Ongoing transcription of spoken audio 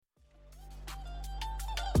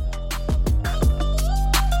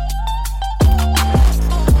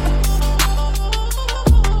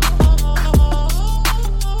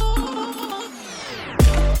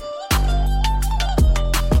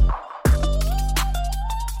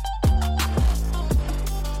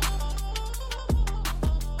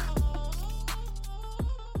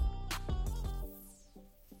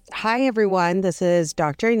Hi, everyone. This is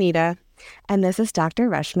Dr. Anita. And this is Dr.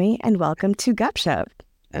 Rashmi, and welcome to Gupshup.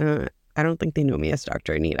 I don't think they know me as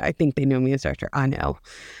Dr. Anita. I think they know me as Dr. Anu.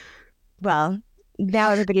 Well,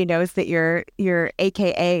 now everybody knows that your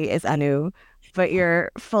AKA is Anu, but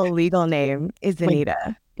your full legal name is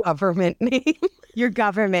Anita. Government name. Your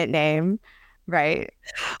government name, right?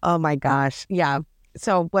 Oh my gosh. Yeah.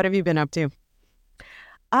 So what have you been up to?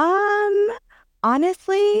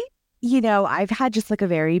 Honestly, I've had just like a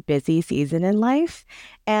very busy season in life.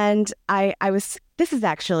 And this is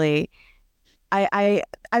actually,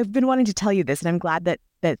 I've been wanting to tell you this, and I'm glad that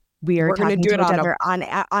we are talking to each other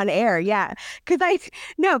on air. Yeah. Because I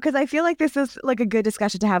feel like this is like a good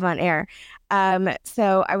discussion to have on air.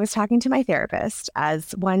 So I was talking to my therapist,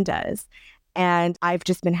 as one does, and I've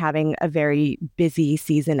just been having a very busy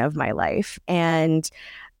season of my life. And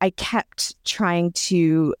I kept trying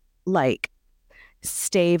to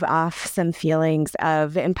stave off some feelings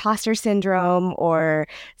of imposter syndrome or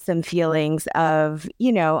some feelings of,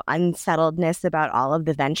 unsettledness about all of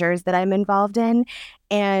the ventures that I'm involved in.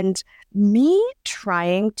 And me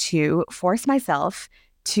trying to force myself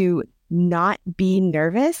to not be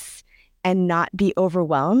nervous and not be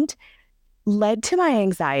overwhelmed led to my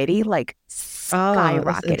anxiety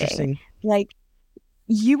skyrocketing.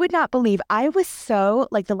 You would not believe, I was so,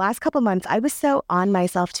 the last couple months, I was so on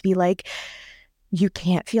myself to be like, you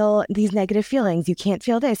can't feel these negative feelings. You can't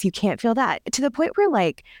feel this. You can't feel that. To the point where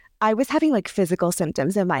I was having physical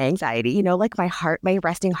symptoms of my anxiety, my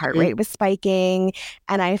resting heart rate was spiking.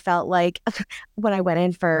 And I felt like when I went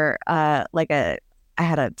in for I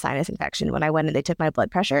had a sinus infection. When I went in, they took my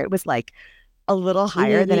blood pressure. It was a little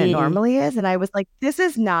higher than it normally is. And I was like, this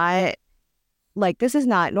is not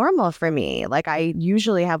normal for me. I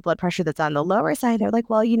usually have blood pressure that's on the lower side. They're like,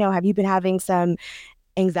 well, have you been having some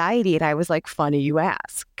anxiety? And I was like, funny you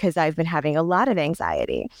ask, because I've been having a lot of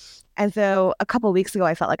anxiety. And so a couple of weeks ago,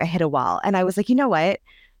 I felt like I hit a wall, and I was like, you know what?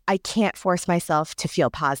 I can't force myself to feel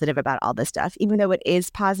positive about all this stuff. Even though it is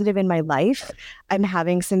positive in my life, I'm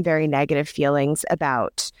having some very negative feelings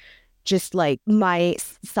about just my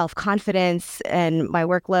self-confidence and my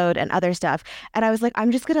workload and other stuff. And I was like,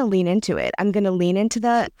 I'm just going to lean into it. I'm going to lean into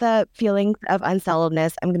the feelings of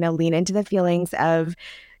unsettledness. I'm going to lean into the feelings of,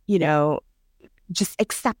 just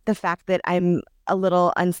accept the fact that I'm a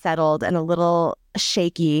little unsettled and a little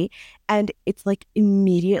shaky. And it's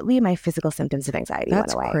immediately my physical symptoms of anxiety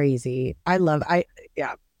went away. That's crazy.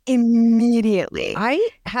 Yeah. Immediately. I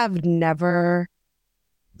have never,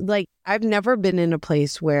 I've never been in a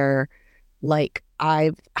place where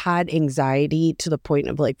I've had anxiety to the point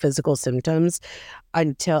of physical symptoms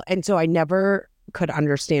and so I never could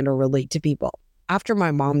understand or relate to people. After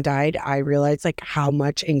my mom died, I realized how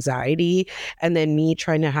much anxiety, and then me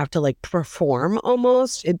trying to have to perform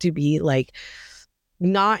almost, and to be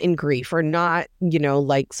not in grief or not,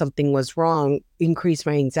 something was wrong, increased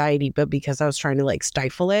my anxiety. But because I was trying to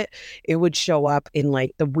stifle it, it would show up in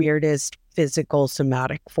the weirdest physical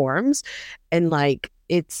somatic forms. And I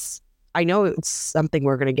know it's something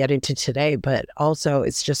we're going to get into today, but also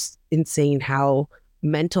it's just insane how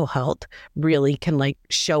mental health really can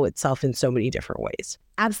show itself in so many different ways.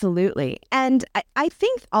 Absolutely. And I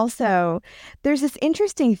think also there's this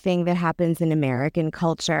interesting thing that happens in American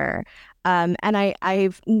culture. And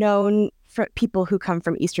I've known for people who come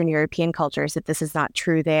from Eastern European cultures that this is not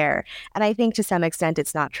true there. And I think to some extent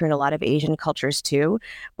it's not true in a lot of Asian cultures too,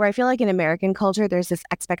 where I feel like in American culture, there's this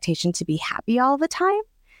expectation to be happy all the time,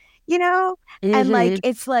 Mm-hmm. And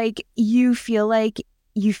it's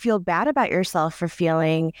you feel bad about yourself for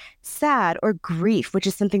feeling sad or grief, which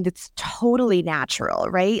is something that's totally natural,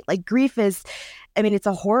 right? Grief is, it's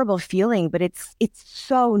a horrible feeling, but it's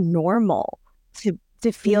so normal to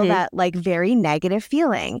feel that very negative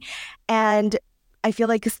feeling. And I feel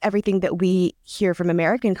like everything that we hear from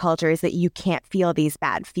American culture is that you can't feel these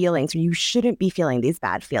bad feelings, or you shouldn't be feeling these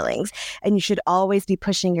bad feelings, and you should always be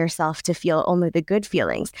pushing yourself to feel only the good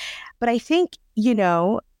feelings. But I think,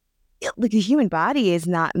 the human body is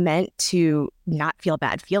not meant to not feel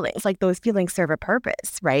bad feelings. Those feelings serve a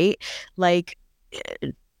purpose, right?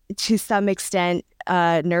 To some extent,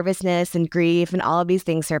 nervousness and grief and all of these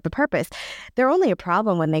things serve a purpose. They're only a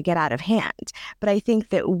problem when they get out of hand. But I think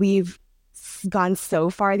that we've gone so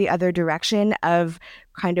far the other direction of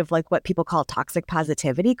kind of what people call toxic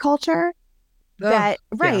positivity culture. That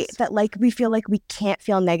we feel like we can't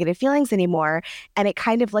feel negative feelings anymore, and it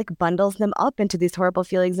kind of bundles them up into these horrible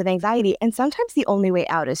feelings of anxiety. And sometimes the only way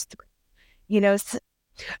out is through,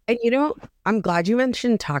 And I'm glad you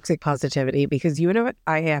mentioned toxic positivity, because what,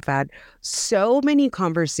 I have had so many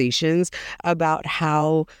conversations about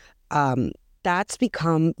how that's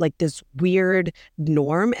become like this weird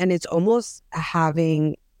norm, and it's almost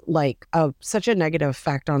having like such a negative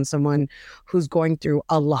effect on someone who's going through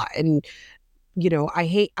a lot. And I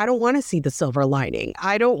don't want to see the silver lining.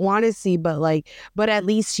 I don't want to see, but at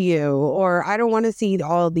least you, or I don't want to see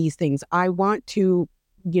all of these things. I want to,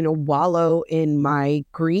 wallow in my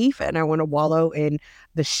grief, and I want to wallow in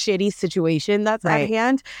the shitty situation that's at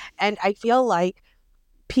hand. And I feel like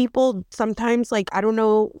people sometimes, like, I don't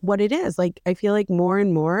know what it is. Like, I feel like more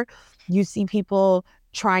and more you see people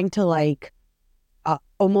trying to like,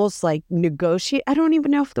 almost like negotiate. I don't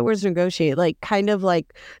even know if the word's negotiate, like kind of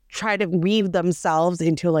like try to weave themselves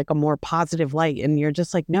into like a more positive light. And you're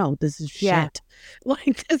just like, no, this is shit.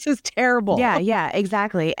 Like, this is terrible. Yeah,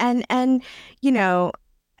 exactly. And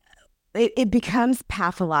it becomes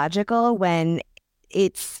pathological when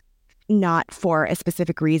it's not for a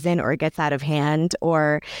specific reason, or it gets out of hand,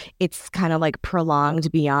 or it's kind of like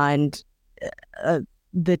prolonged beyond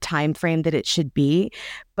the time frame that it should be.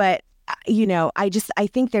 But I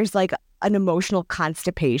think there's like an emotional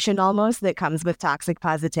constipation almost that comes with toxic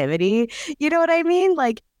positivity. You know what I mean?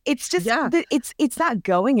 Like, it's just, it's not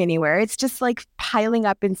going anywhere. It's just like piling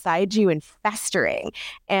up inside you and festering.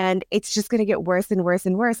 And it's just going to get worse and worse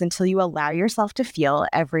and worse until you allow yourself to feel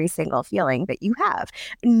every single feeling that you have.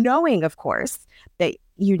 Knowing, of course, that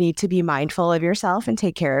you need to be mindful of yourself and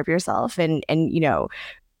take care of yourself and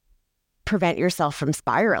prevent yourself from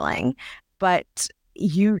spiraling. But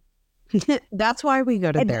that's why we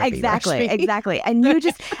go to therapy. Exactly. And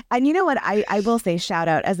you know what? I will say, shout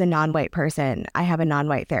out, as a non-white person, I have a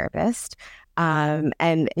non-white therapist.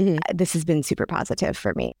 This has been super positive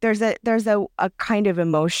for me. There's a kind of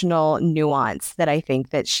emotional nuance that I think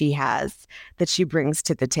that she has, that she brings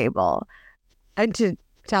to the table. And to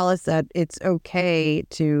tell us that it's okay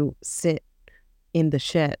to sit in the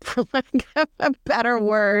shit, for lack of a better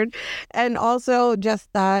word. And also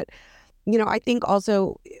just that, I think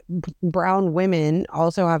also brown women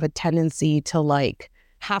also have a tendency to like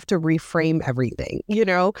have to reframe everything,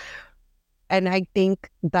 and I think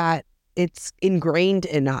that it's ingrained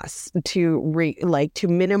in us to to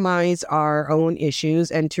minimize our own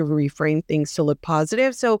issues and to reframe things to look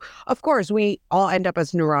positive. So of course we all end up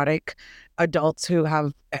as neurotic adults who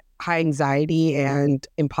have high anxiety and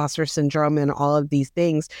imposter syndrome and all of these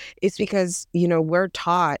things. It's because, we're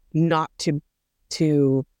taught not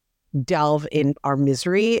to delve in our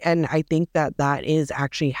misery. And I think that that is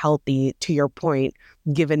actually healthy, to your point,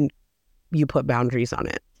 given you put boundaries on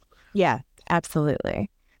it. Yeah, absolutely.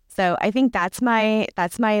 So I think that's my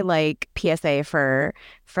like PSA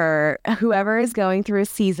for whoever is going through a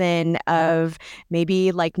season of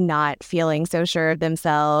maybe like not feeling so sure of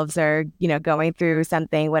themselves, or going through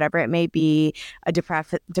something, whatever it may be, a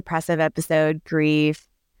depressive episode, grief,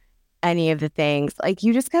 any of the things. Like,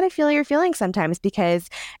 you just gotta feel your feelings sometimes, because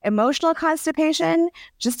emotional constipation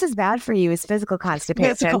just as bad for you as physical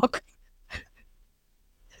constipation.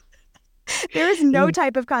 There is no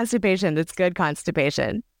type of constipation that's good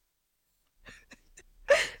constipation.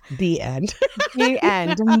 The end. The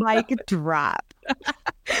end. Mic drop.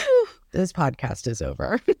 This podcast is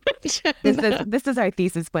over. This is our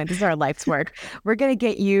thesis point. This is our life's work. We're gonna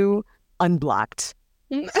get you unblocked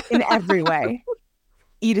in every way.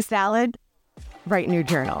 Eat a salad, write new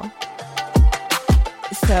journal.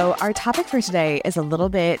 So our topic for today is a little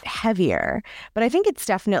bit heavier, but I think it's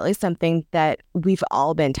definitely something that we've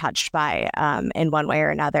all been touched by in one way or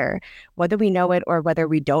another, whether we know it or whether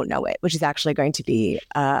we don't know it, which is actually going to be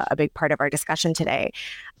a big part of our discussion today.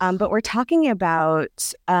 But we're talking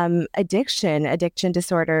about addiction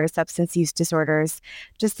disorders, substance use disorders,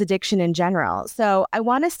 just addiction in general. So I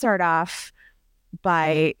want to start off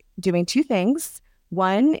by doing two things.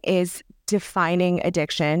 One is defining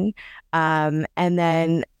addiction, and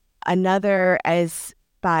then another is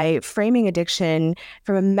by framing addiction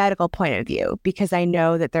from a medical point of view, because I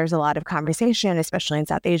know that there's a lot of conversation, especially in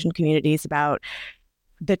South Asian communities, about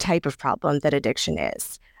the type of problem that addiction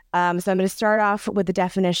is. So I'm going to start off with the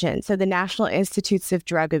definition. So the National Institutes of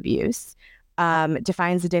Drug Abuse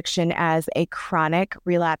defines addiction as a chronic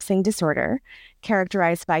relapsing disorder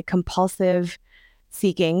characterized by compulsive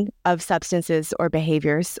seeking of substances or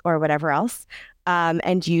behaviors or whatever else,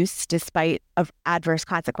 and use despite of adverse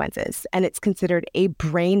consequences. And it's considered a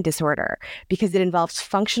brain disorder because it involves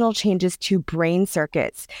functional changes to brain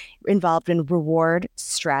circuits involved in reward,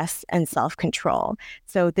 stress, and self-control.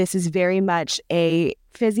 So this is very much a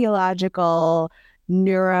physiological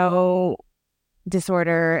neuro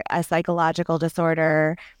disorder, a psychological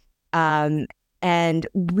disorder. And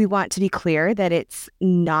we want to be clear that it's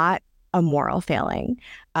not a moral failing.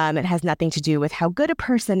 It has nothing to do with how good a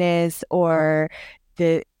person is or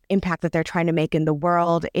the impact that they're trying to make in the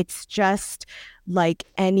world. It's just like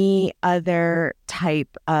any other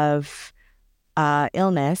type of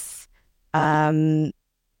illness.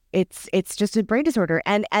 It's just a brain disorder.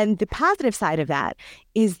 And the positive side of that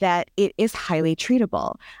is that it is highly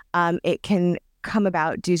treatable. It can come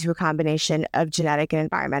about due to a combination of genetic and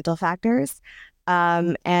environmental factors.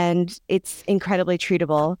 And it's incredibly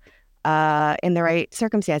treatable in the right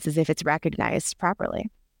circumstances if it's recognized properly.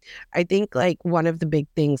 I think like one of the big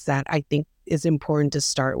things that I think is important to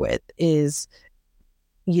start with is,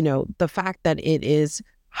 the fact that it is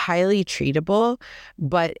highly treatable,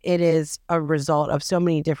 but it is a result of so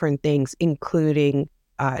many different things, including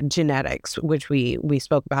genetics, which we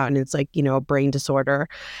spoke about, and it's like, a brain disorder.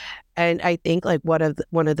 And I think like one of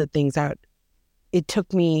the things that it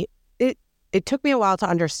took me a while to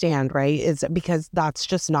understand, right, is because that's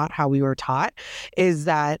just not how we were taught, is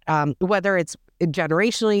that whether it's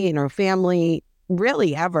generationally in our family,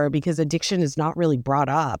 really ever, because addiction is not really brought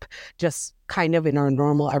up just kind of in our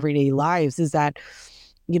normal everyday lives, is that,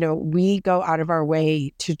 we go out of our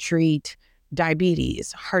way to treat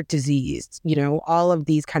diabetes, heart disease, all of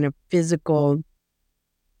these kind of physical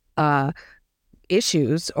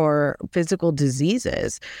issues or physical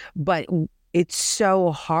diseases. But it's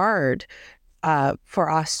so hard for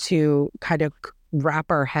us to kind of wrap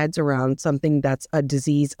our heads around something that's a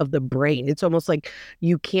disease of the brain. It's almost like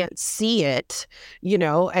you can't see it,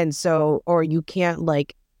 and so, or you can't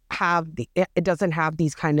like it doesn't have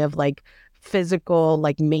these kind of like physical,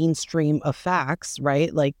 like mainstream effects,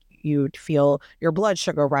 right? Like you'd feel your blood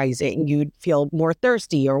sugar rising, you'd feel more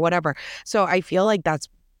thirsty or whatever. So I feel like that's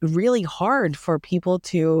really hard for people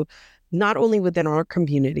to, not only within our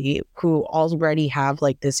community who already have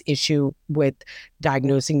like this issue with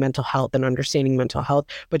diagnosing mental health and understanding mental health,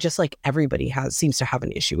 but just like everybody seems to have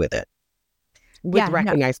an issue with it, with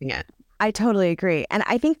recognizing it. I totally agree. And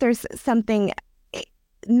I think there's something,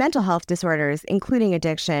 mental health disorders, including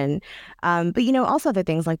addiction, but, also other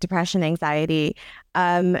things like depression, anxiety.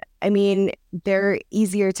 They're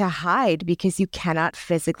easier to hide because you cannot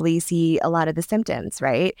physically see a lot of the symptoms,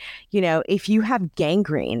 right? If you have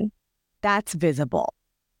gangrene, that's visible,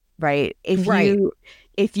 right?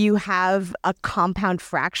 If you have a compound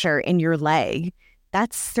fracture in your leg,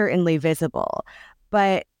 that's certainly visible.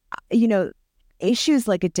 But, issues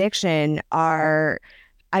like addiction are,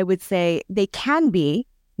 I would say, they can be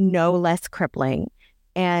no less crippling,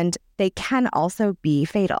 and they can also be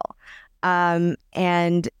fatal.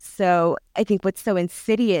 And so I think what's so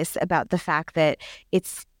insidious about the fact that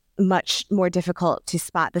it's much more difficult to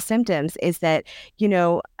spot the symptoms is that,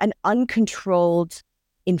 an uncontrolled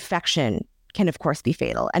infection can, of course, be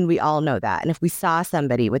fatal. And we all know that. And if we saw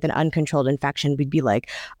somebody with an uncontrolled infection, we'd be like,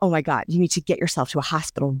 oh my God, you need to get yourself to a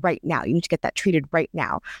hospital right now. You need to get that treated right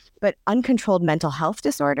now. But uncontrolled mental health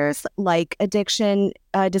disorders, like addiction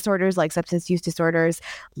disorders, like substance use disorders,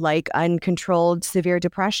 like uncontrolled severe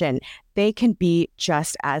depression, they can be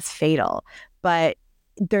just as fatal. But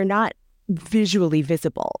they're not visually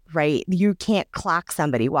visible, right? You can't clock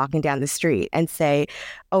somebody walking down the street and say,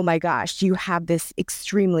 oh my gosh, you have this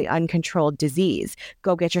extremely uncontrolled disease.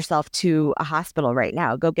 Go get yourself to a hospital right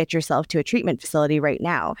now. Go get yourself to a treatment facility right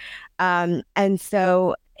now. And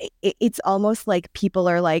so it's almost like people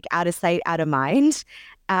are like out of sight, out of mind.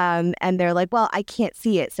 And they're like, well, I can't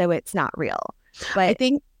see it, so it's not real. But I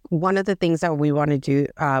think one of the things that we want to do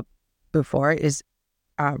before is,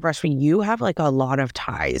 Rashmi, you have like a lot of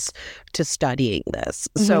ties to studying this.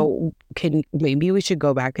 Mm-hmm. So maybe we should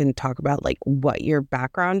go back and talk about like what your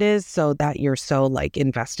background is so that you're so like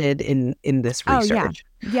invested in this research.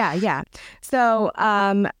 Oh, yeah. So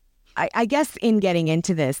I guess in getting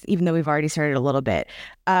into this, even though we've already started a little bit,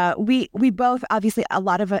 we both, obviously,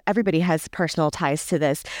 everybody has personal ties to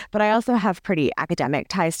this, but I also have pretty academic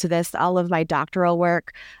ties to this. All of my doctoral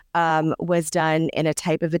work was done in a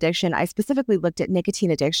type of addiction. I specifically looked at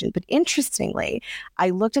nicotine addiction, but interestingly, I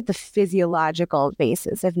looked at the physiological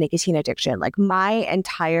basis of nicotine addiction. Like my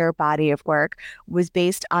entire body of work was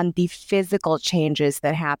based on the physical changes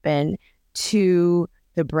that happen to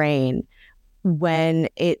the brain when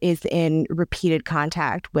it is in repeated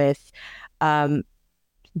contact with the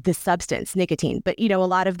substance, nicotine. But, a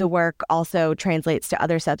lot of the work also translates to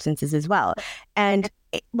other substances as well. And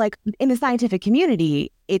like in the scientific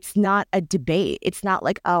community, it's not a debate. It's not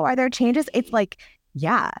like, oh, are there changes? It's like,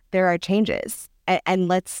 yeah, there are changes and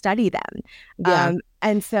let's study them. Yeah.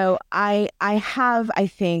 And so I have, I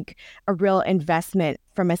think, a real investment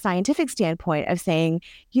from a scientific standpoint of saying,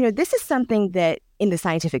 this is something that in the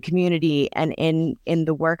scientific community and in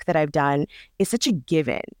the work that I've done is such a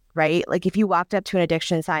given, right? Like if you walked up to an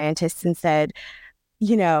addiction scientist and said,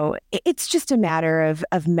 it's just a matter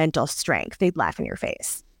of mental strength. They'd laugh in your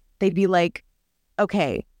face. They'd be like,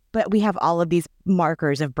 okay, but we have all of these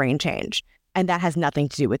markers of brain change, and that has nothing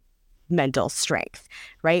to do with mental strength,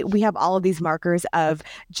 right? We have all of these markers of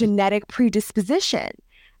genetic predisposition,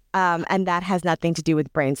 and that has nothing to do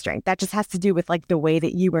with brain strength. That just has to do with like the way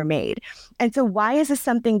that you were made. And so why is this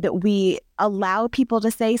something that we allow people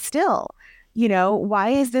to say still? Why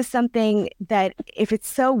is this something that, if it's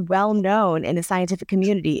so well known in the scientific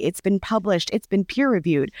community, it's been published, it's been peer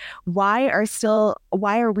reviewed, why are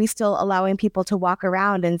we still allowing people to walk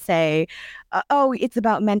around and say, oh, it's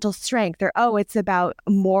about mental strength, or oh, it's about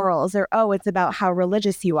morals, or oh, it's about how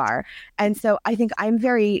religious you are? And so I think I'm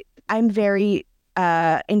very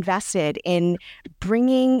invested in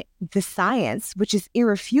bringing the science, which is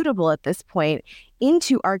irrefutable at this point,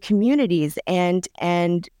 into our communities and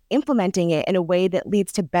implementing it in a way that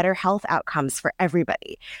leads to better health outcomes for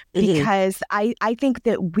everybody. Because I think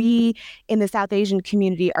that we in the South Asian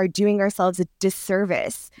community are doing ourselves a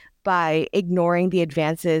disservice by ignoring the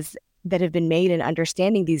advances that have been made in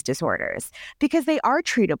understanding these disorders, because they are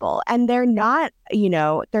treatable, and they're not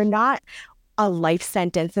a life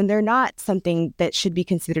sentence, and they're not something that should be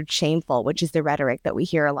considered shameful, which is the rhetoric that we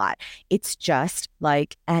hear a lot. It's just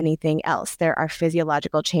like anything else. There are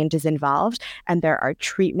physiological changes involved, and there are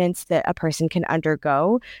treatments that a person can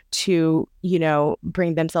undergo to,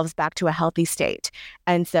 bring themselves back to a healthy state.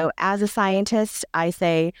 And so as a scientist, I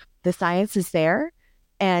say the science is there,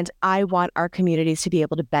 and I want our communities to be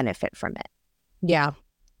able to benefit from it. Yeah.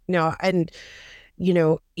 No, and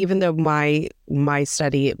even though my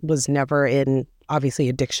study was never in, obviously,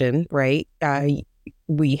 addiction, right?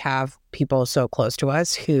 We have people so close to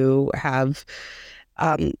us who have,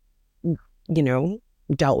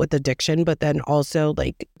 dealt with addiction, but then also,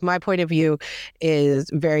 like, my point of view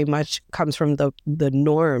is very much comes from the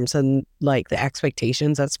norms and like the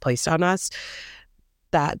expectations that's placed on us.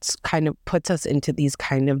 That's kind of puts us into these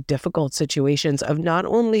kind of difficult situations of not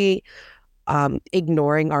only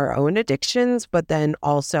ignoring our own addictions, but then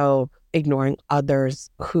also ignoring others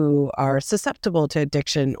who are susceptible to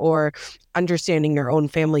addiction, or understanding your own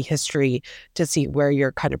family history to see where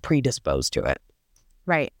you're kind of predisposed to it.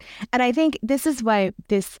 Right. And I think this is why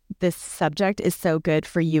this subject is so good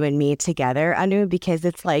for you and me together, Anu, because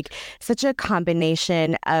it's like such a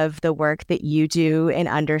combination of the work that you do in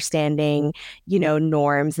understanding,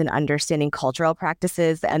 norms and understanding cultural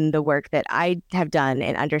practices, and the work that I have done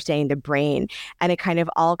in understanding the brain. And it kind of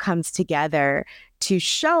all comes together to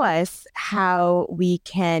show us how we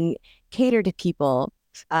can cater to people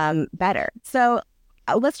better. So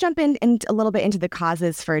let's jump in a little bit into the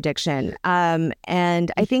causes for addiction.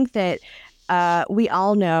 And I think that we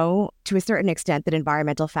all know to a certain extent that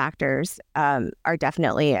environmental factors are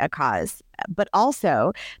definitely a cause. But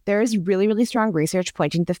also, there is really, really strong research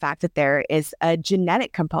pointing to the fact that there is a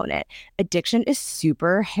genetic component. Addiction is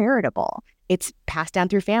super heritable. It's passed down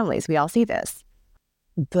through families. We all see this.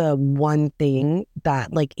 The one thing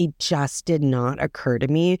that, like, it just did not occur to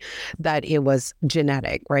me that it was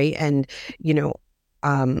genetic, right? And,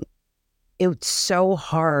 it's so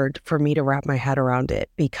hard for me to wrap my head around it,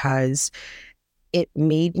 because it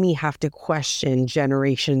made me have to question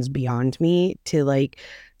generations beyond me to like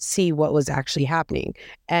see what was actually happening.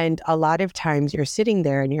 And a lot of times you're sitting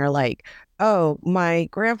there and you're like, oh, my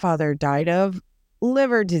grandfather died of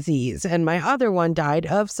liver disease, and my other one died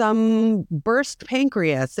of some burst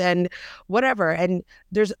pancreas and whatever. And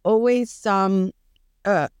there's always some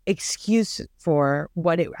excuse for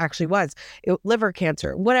what it actually was. Liver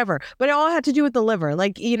cancer, whatever. But it all had to do with the liver.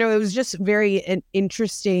 Like, it was just very an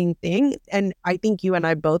interesting thing. And I think you and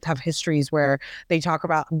I both have histories where they talk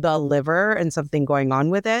about the liver and something going on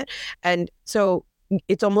with it. And so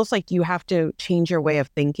it's almost like you have to change your way of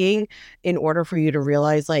thinking in order for you to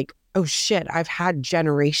realize, like, oh shit, I've had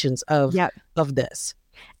generations of this.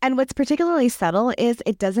 And what's particularly subtle is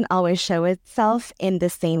it doesn't always show itself in the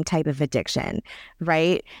same type of addiction,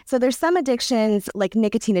 right? So there's some addictions, like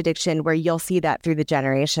nicotine addiction, where you'll see that through the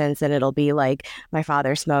generations, and it'll be like, my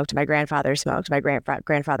father smoked, my grandfather smoked, my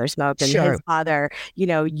grandfather smoked, and his father,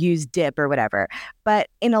 used dip or whatever. But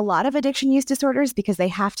in a lot of addiction use disorders, because they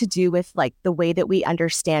have to do with like the way that we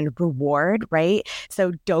understand reward, right?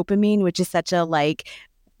 So dopamine, which is such a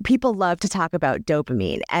people love to talk about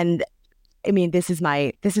dopamine. And I mean, this is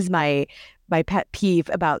my pet peeve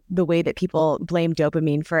about the way that people blame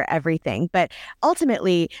dopamine for everything. But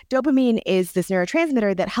ultimately, dopamine is this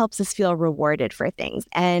neurotransmitter that helps us feel rewarded for things.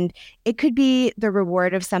 And it could be the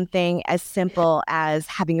reward of something as simple as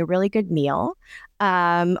having a really good meal.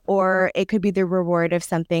 or it could be the reward of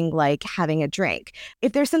something like having a drink.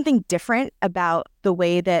 If there's something different about the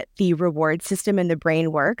way that the reward system in the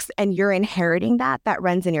brain works and you're inheriting that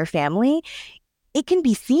runs in your family, it can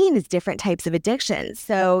be seen as different types of addictions.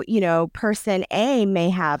 So, person A may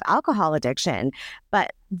have alcohol addiction,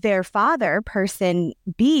 but their father, person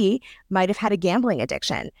B, might have had a gambling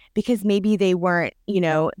addiction because maybe they weren't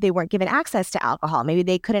given access to alcohol. Maybe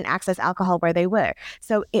they couldn't access alcohol where they were.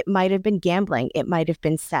 So it might have been gambling. It might have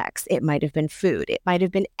been sex. It might have been food. It might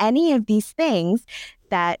have been any of these things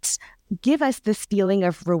that give us this feeling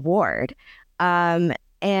of reward.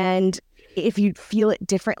 And if you feel it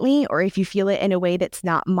differently, or if you feel it in a way that's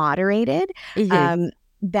not moderated,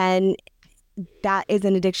 then that is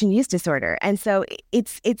an addiction use disorder. And so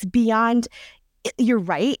it's beyond, you're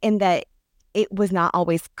right in that it was not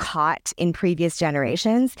always caught in previous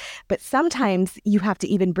generations, but sometimes you have to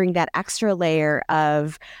even bring that extra layer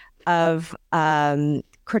of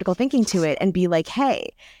critical thinking to it and be like,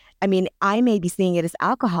 hey, I mean, I may be seeing it as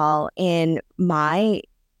alcohol in my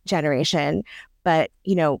generation, but,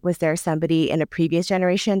 was there somebody in a previous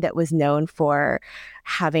generation that was known for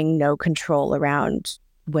having no control around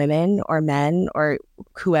women or men or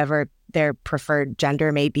whoever their preferred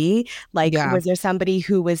gender may be? Like, was there somebody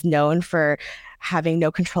who was known for having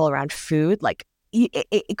no control around food? Like,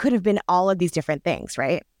 it could have been all of these different things,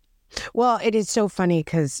 right? Well, it is so funny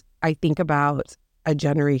because I think about a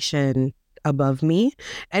generation above me.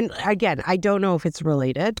 And again, I don't know if it's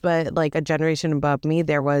related, but like a generation above me,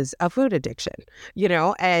 there was a food addiction,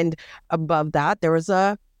 and above that, there was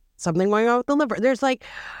something going on with the liver. There's like,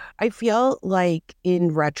 I feel like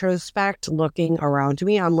in retrospect, looking around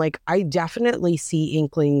me, I'm like, I definitely see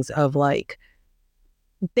inklings of like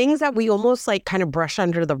things that we almost like kind of brush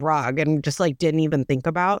under the rug and just like didn't even think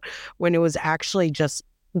about when it was actually just,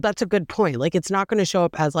 that's a good point. Like, it's not going to show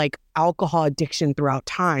up as like alcohol addiction throughout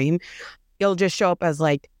time. It'll just show up as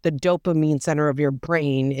like the dopamine center of your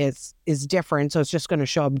brain is different. So it's just going to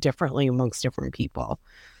show up differently amongst different people.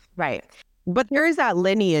 Right. But there is that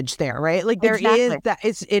lineage there, right? Like there is that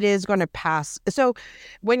it is going to pass. So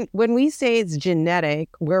when we say it's genetic,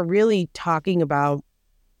 we're really talking about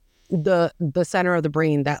the center of the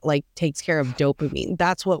brain that like takes care of dopamine.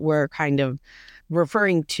 That's what we're kind of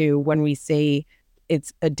referring to when we say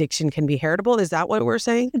its addiction can be heritable. Is that what we're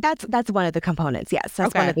saying? That's one of the components. Yes,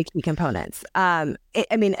 that's one of the key components.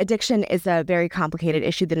 Addiction is a very complicated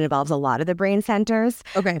issue that involves a lot of the brain centers.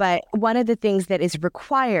 Okay. But one of the things that is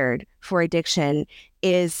required for addiction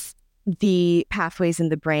is the pathways in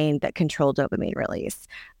the brain that control dopamine release.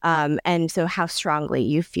 And so how strongly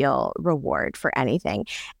you feel reward for anything.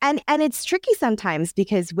 And it's tricky sometimes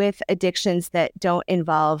because with addictions that don't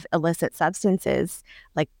involve illicit substances,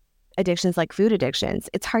 like addictions like food addictions,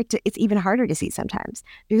 it's even harder to see sometimes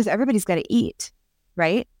because everybody's got to eat,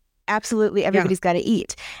 right? Absolutely. Everybody's got to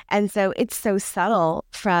eat. And so it's so subtle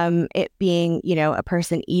from it being, a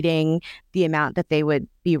person eating the amount that they would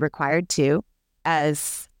be required to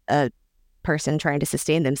as a person trying to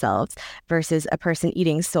sustain themselves versus a person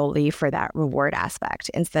eating solely for that reward aspect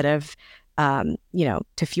instead of,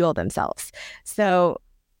 to fuel themselves. So,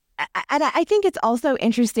 and I think it's also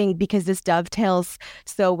interesting because this dovetails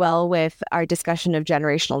so well with our discussion of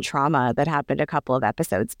generational trauma that happened a couple of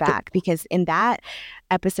episodes back. Because in that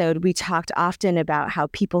episode, we talked often about how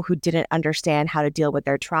people who didn't understand how to deal with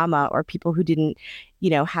their trauma, or people who didn't,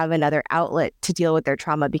 have another outlet to deal with their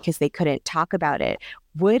trauma because they couldn't talk about it,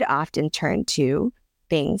 would often turn to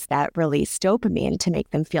things that release dopamine to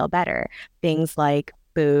make them feel better. Things like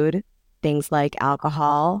food, things like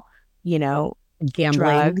alcohol,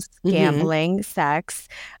 drugs, gambling, sex.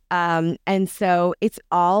 And so it's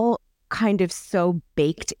all kind of so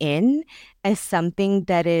baked in as something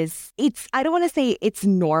that is, I don't want to say it's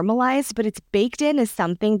normalized, but it's baked in as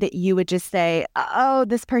something that you would just say, oh,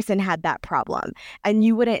 this person had that problem. And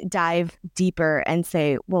you wouldn't dive deeper and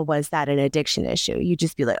say, well, was that an addiction issue? You'd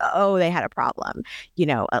just be like, oh, they had a problem,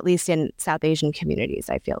 at least in South Asian communities,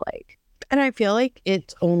 I feel like. And I feel like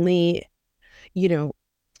it's only,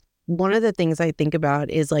 one of the things I think about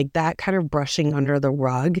is like that kind of brushing under the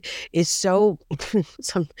rug is so,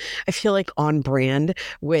 I feel like on brand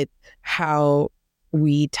with how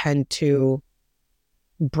we tend to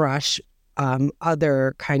brush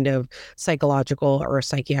other kind of psychological or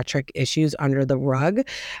psychiatric issues under the rug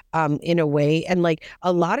in a way. And like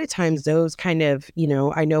a lot of times those kind of,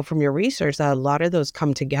 I know from your research that a lot of those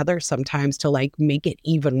come together sometimes to like make it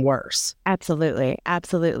even worse. Absolutely.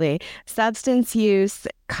 Absolutely. Substance use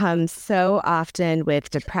comes so often with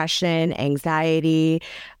depression, anxiety,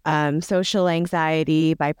 social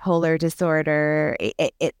anxiety, bipolar disorder.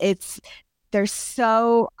 they're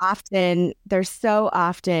so often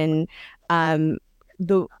um,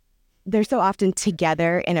 the they're so often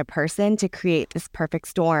together in a person to create this perfect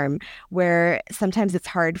storm where sometimes it's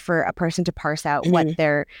hard for a person to parse out what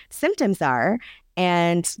their symptoms are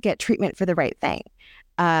and get treatment for the right thing,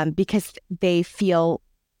 because they feel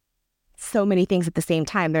so many things at the same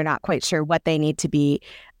time. They're not quite sure what they need to be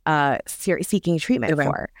seeking treatment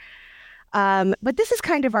for. But this is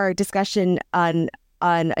kind of our discussion on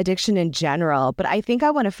addiction in general. But I think I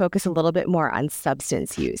want to focus a little bit more on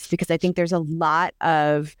substance use, because I think there's a lot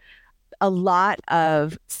of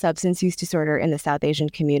substance use disorder in the South Asian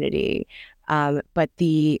community. But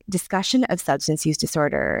the discussion of substance use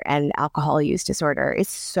disorder and alcohol use disorder is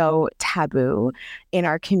so taboo in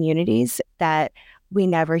our communities that we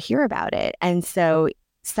never hear about it. And so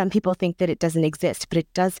some people think that it doesn't exist, but it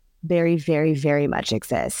does very, very, very much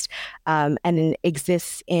exist. And it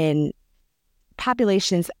exists in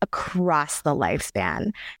populations across the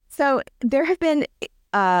lifespan. So there have been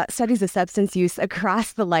studies of substance use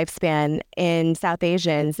across the lifespan in South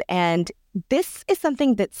Asians. And this is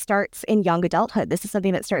something that starts in young adulthood. This is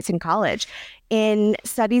something that starts in college. In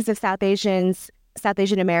studies of South Asian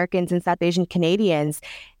Americans and South Asian Canadians,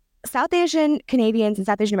 South Asian Canadians and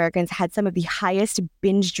South Asian Americans had some of the highest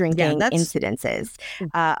binge drinking incidences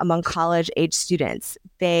among college-age students.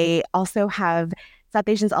 South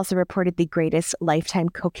Asians also reported the greatest lifetime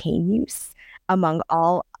cocaine use among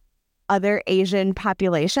all other Asian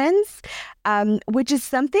populations, which is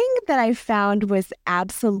something that I found was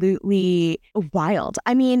absolutely wild.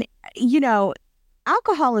 I mean,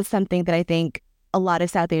 alcohol is something that I think a lot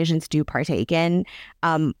of South Asians do partake in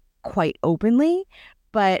quite openly,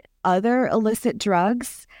 but other illicit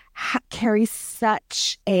drugs carry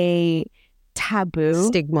such a taboo.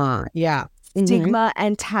 Stigma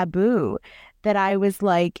And taboo that I was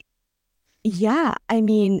like, yeah, I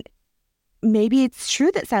mean, maybe it's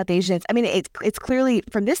true that South Asians, I mean, it's clearly,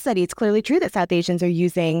 from this study, it's clearly true that South Asians are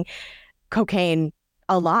using cocaine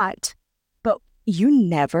a lot, but you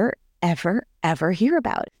never, ever, ever hear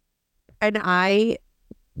about it. And I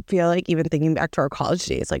feel like, even thinking back to our college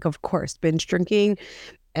days, like, of course, binge drinking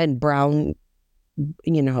and brown,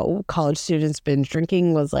 college students binge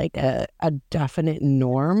drinking was like a definite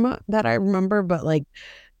norm that I remember, but like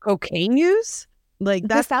cocaine use, like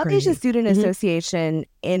that's the South crazy. Asian Student Association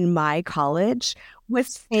in my college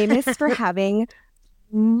was famous for having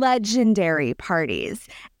legendary parties.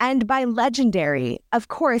 And by legendary, of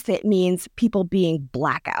course, it means people being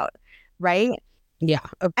blackout, right? Yeah,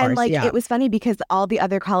 of course. And it was funny because all the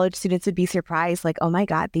other college students would be surprised, like, oh my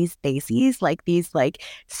God, these Thasies, like these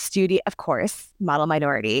of course, model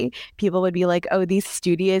minority people would be like, oh, these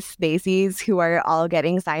studious Thasies who are all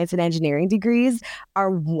getting science and engineering degrees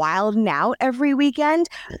are wilding out every weekend.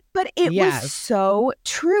 But it was so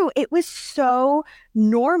true. It was so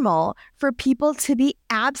normal for people to be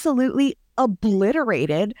absolutely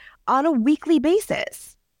obliterated on a weekly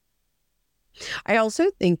basis. I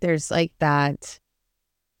also think there's like that.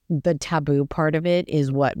 The taboo part of it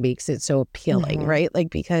is what makes it so appealing, right? Like,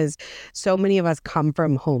 because so many of us come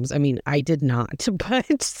from homes. I mean, I did not,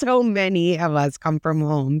 but so many of us come from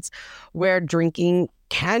homes where drinking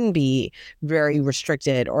can be very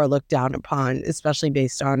restricted or looked down upon, especially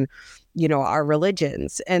based on, our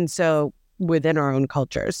religions. And so within our own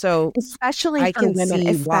culture. So especially for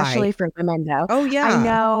women, though. Oh, yeah. I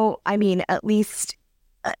know. I mean, at least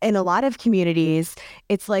in a lot of communities,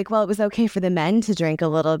 it's like, well, it was okay for the men to drink a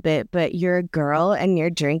little bit, but you're a girl and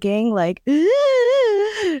you're drinking, like,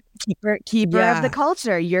 keeper of the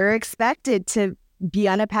culture. You're expected to be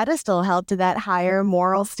on a pedestal, held to that higher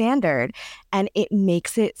moral standard. And it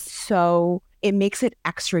makes it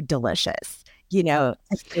extra delicious,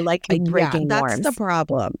 like breaking norms. That's the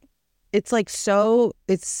problem. It's like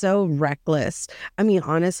it's so reckless. I mean,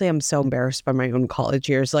 honestly, I'm so embarrassed by my own college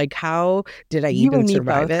years. Like, how did I even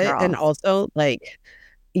survive it? Girl. And also, like,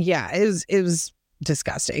 it was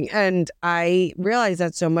disgusting. And I realized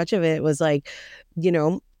that so much of it was like,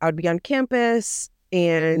 I would be on campus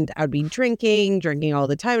and I'd be drinking all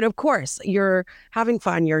the time. And of course, you're having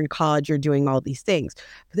fun. You're in college. You're doing all these things.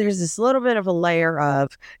 But there's this little bit of a layer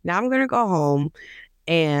of, now I'm going to go home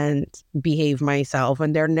and behave myself,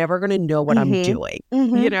 and they're never going to know what I'm doing,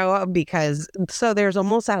 because so there's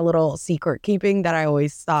almost that little secret keeping that I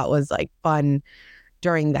always thought was like fun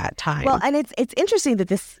during that time. Well, and it's interesting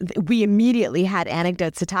that we immediately had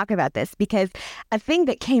anecdotes to talk about this, because a thing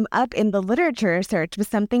that came up in the literature search was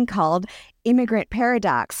something called immigrant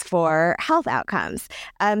paradox for health outcomes.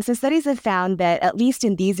 So studies have found that, at least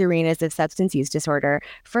in these arenas of substance use disorder,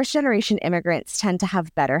 first-generation immigrants tend to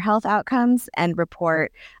have better health outcomes and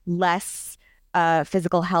report less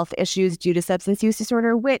physical health issues due to substance use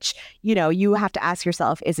disorder, which, you have to ask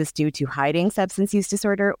yourself, is this due to hiding substance use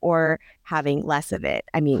disorder or having less of it?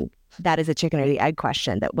 I mean, that is a chicken or the egg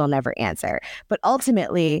question that we'll never answer. But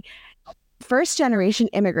ultimately, first generation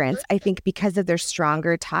immigrants, I think because of their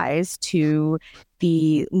stronger ties to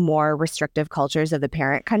the more restrictive cultures of the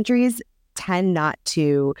parent countries, tend not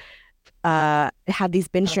to have these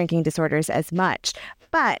binge drinking disorders as much.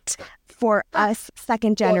 But for us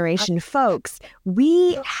second generation folks,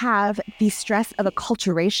 we have the stress of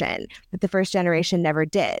acculturation that the first generation never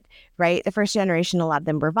did, right? The first generation, a lot of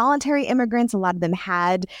them were voluntary immigrants. A lot of them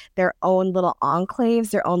had their own little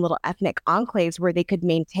enclaves, their own little ethnic enclaves where they could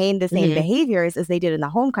maintain the same behaviors as they did in the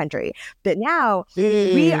home country. But now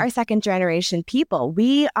we are second generation people.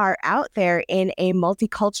 We are out there in a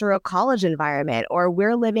multicultural college environment, or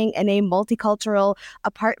we're living in a multicultural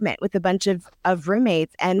apartment with a bunch of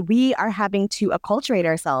roommates, and we are having to acculturate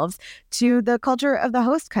ourselves to the culture of the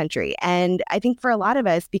host country. And I think for a lot of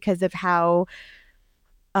us, because of how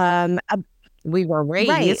we were raised,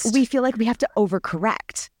 right, we feel like we have to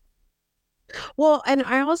overcorrect. Well, and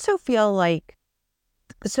I also feel like,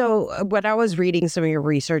 so when I was reading some of your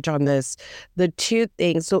research on this, the two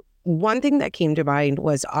things, so one thing that came to mind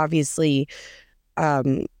was obviously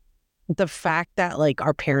the fact that like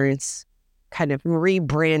our parents kind of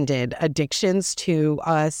rebranded addictions to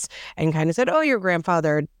us and kind of said, oh, your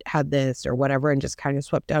grandfather had this or whatever, and just kind of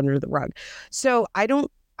swept under the rug. So I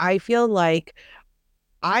feel like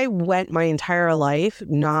I went my entire life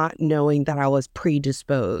not knowing that I was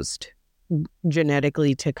predisposed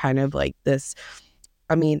genetically to kind of like this.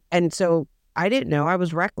 I mean, and so I didn't know. I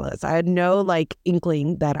was reckless. I had no like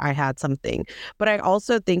inkling that I had something. But I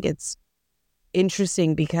also think it's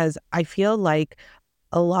interesting because I feel like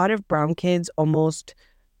a lot of brown kids almost,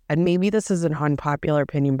 and maybe this is an unpopular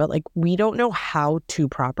opinion, but like we don't know how to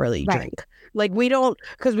properly drink. Like we don't,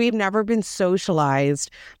 because we've never been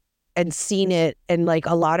socialized and seen it. And like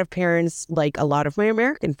a lot of parents, like a lot of my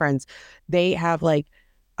American friends, they have like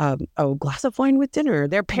a glass of wine with dinner.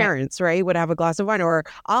 Their parents, right, would have a glass of wine, or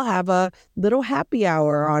I'll have a little happy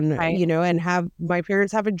hour on, and have my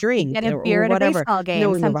parents have a drink. Get a beer at a baseball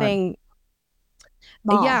game, something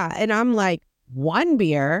small. Yeah. And I'm like, one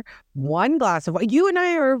beer, one glass of wine. You and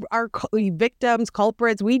I are victims,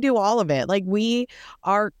 culprits. We do all of it. Like we'll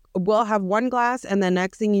have one glass, and the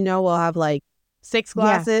next thing you know, we'll have like 6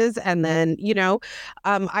 glasses. And then,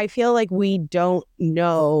 I feel like we don't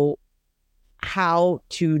know how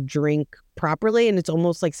to drink properly. And it's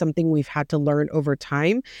almost like something we've had to learn over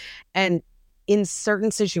time. And in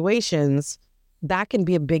certain situations, that can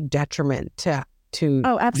be a big detriment to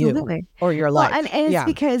absolutely. you or your life. And it's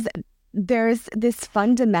because there's this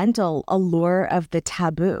fundamental allure of the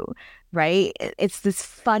taboo, right? It's this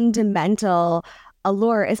fundamental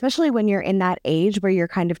allure, especially when you're in that age where you're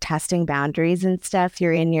kind of testing boundaries and stuff.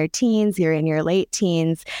 You're in your teens, you're in your late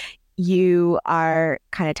teens. You are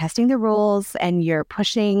kind of testing the rules and you're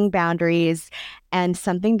pushing boundaries, and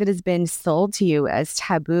something that has been sold to you as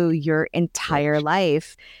taboo your entire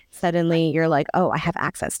life, suddenly you're like, oh, I have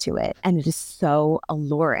access to it. And it is so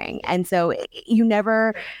alluring. And so you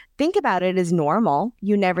never think about it as normal.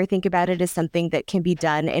 You never think about it as something that can be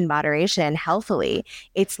done in moderation, healthily.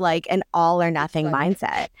 It's like an all or nothing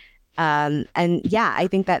mindset. And I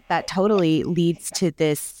think that totally leads to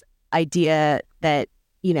this idea that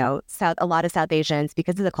a lot of South Asians,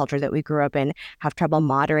 because of the culture that we grew up in, have trouble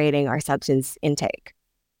moderating our substance intake.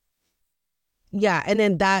 Yeah. And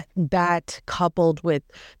then that coupled with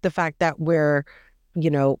the fact that we're,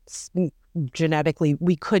 we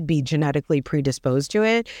could be genetically predisposed to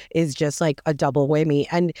it, is just like a double whammy.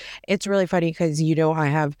 And it's really funny because, I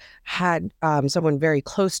have had someone very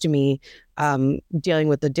close to me dealing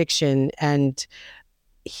with addiction, and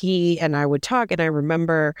he and I would talk, and I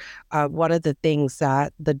remember one of the things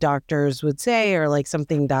that the doctors would say, or like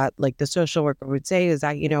something that like the social worker would say, is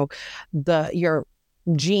that, your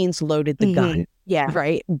genes loaded the gun. Yeah.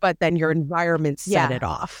 Right. But then your environment set it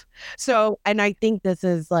off. So, and I think this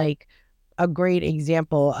is like a great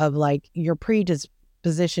example of like your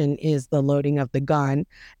predisposition is the loading of the gun,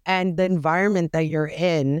 and the environment that you're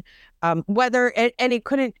in. It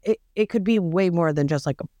could be way more than just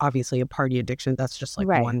like obviously a party addiction. That's just like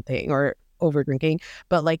one thing, or over drinking,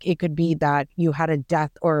 but like it could be that you had a death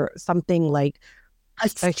or something, like a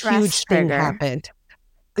huge thing happened.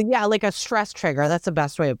 Yeah, like a stress trigger. That's the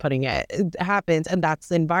best way of putting it. It happens, and that's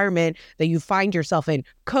the environment that you find yourself in.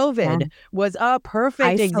 COVID was a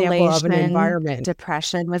perfect example of an environment.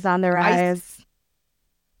 Depression was on the rise.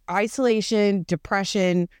 Isolation,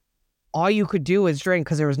 depression. All you could do was drink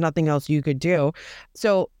because there was nothing else you could do.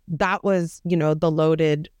 So that was, the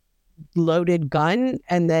loaded loaded gun,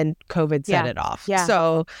 and then COVID set it off. Yeah.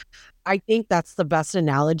 So I think that's the best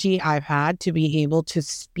analogy I've had to be able to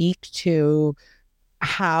speak to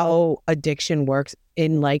how addiction works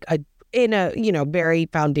in like a very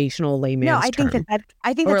foundational layman's No, I term. think that's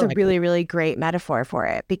a really, really great metaphor for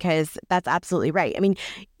it, because that's absolutely right. I mean,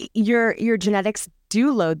 your genetics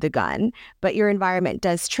do load the gun, but your environment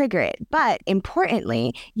does trigger it. But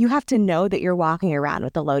importantly, you have to know that you're walking around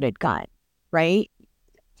with a loaded gun, right?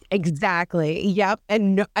 Exactly. Yep.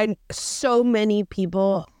 And so many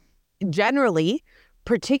people, generally,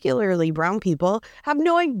 particularly brown people, have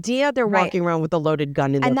no idea they're walking around with a loaded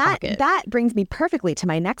gun in their pocket. That brings me perfectly to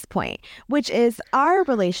my next point, which is our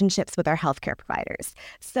relationships with our healthcare providers.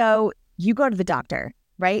 So you go to the doctor,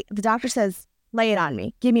 right? The doctor says, lay it on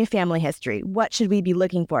me. Give me a family history. What should we be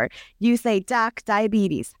looking for? You say, doc,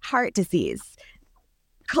 diabetes, heart disease,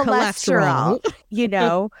 cholesterol,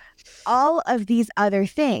 all of these other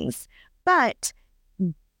things. But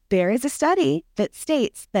there is a study that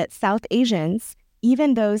states that South Asians,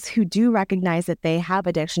 even those who do recognize that they have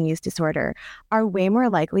addiction use disorder, are way more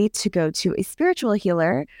likely to go to a spiritual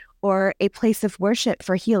healer or a place of worship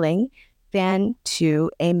for healing than to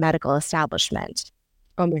a medical establishment.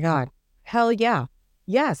 Oh my God. Hell yeah.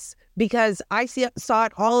 Yes. Because I saw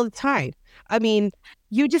it all the time. I mean,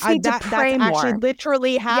 you just need to pray more. That's actually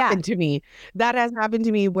literally happened to me. That has happened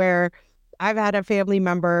to me where I've had a family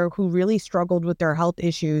member who really struggled with their health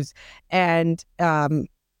issues, and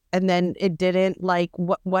then it didn't, like,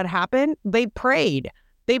 what happened? They prayed.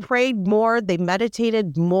 They prayed more. They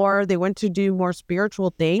meditated more. They went to do more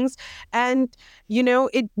spiritual things. And,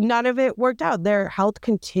 none of it worked out. Their health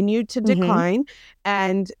continued to decline.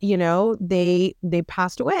 And, they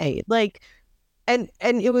passed away. Like, and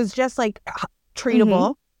it was just like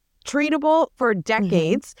treatable for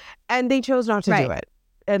decades. And they chose not to do it.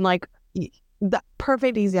 And like the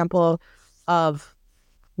perfect example of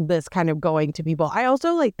this kind of going to people. I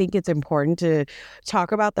also think it's important to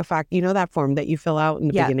talk about the fact, that form that you fill out in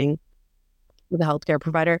the beginning with a healthcare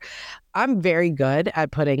provider. I'm very good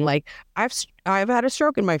at putting I've had a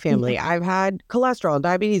stroke in my family. I've had cholesterol,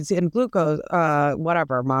 diabetes, and glucose,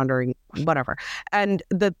 monitoring, whatever. And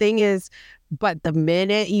the thing is, but the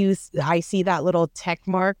minute I see that little check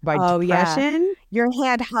mark by depression, your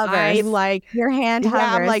hand hovers. I'm like,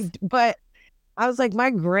 but I was like, my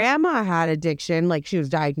grandma had addiction. Like, she was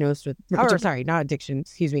diagnosed with, not addiction,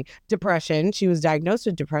 excuse me, depression. She was diagnosed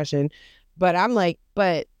with depression. But I'm like,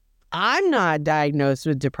 but I'm not diagnosed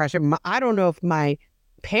with depression. I don't know if my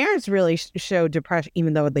parents really show depression,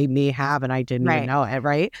 even though they may have, and I didn't even know it,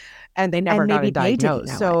 right? And they never got it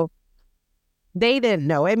diagnosed. So they didn't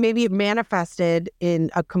know it. Maybe it manifested in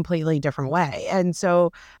a completely different way. And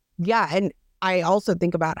so, yeah. And I also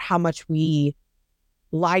think about how much we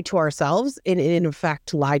lie to ourselves and in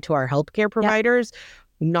effect lie to our healthcare providers,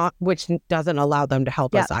 which doesn't allow them to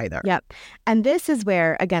help us either. Yep. And this is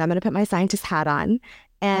where, again, I'm going to put my scientist hat on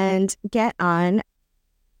and get on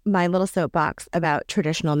my little soapbox about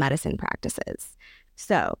traditional medicine practices.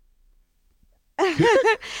 So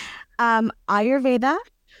Ayurveda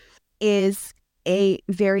is a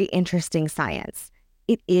very interesting science.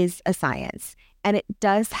 It is a science, and it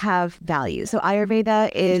does have value. So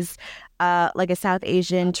Ayurveda is like a South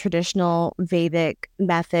Asian traditional Vedic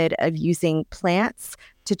method of using plants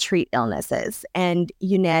to treat illnesses. And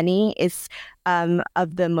Unani is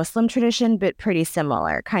of the Muslim tradition, but pretty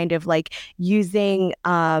similar, kind of like using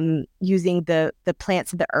the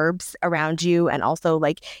plants, the herbs around you, and also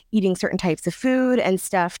like eating certain types of food and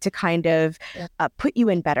stuff to kind of put you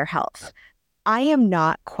in better health. I am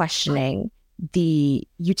not questioning the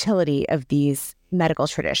utility of these medical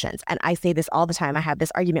traditions. And I say this all the time. I have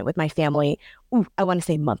this argument with my family. I want to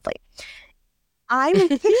say monthly.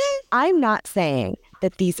 I'm not saying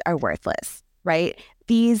that these are worthless, right?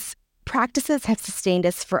 These practices have sustained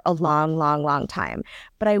us for a long, long, long time.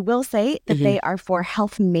 But I will say that they are for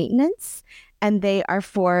health maintenance, and they are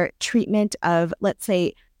for treatment of, let's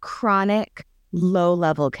say, chronic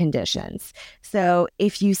low-level conditions. So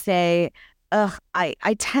if you say, I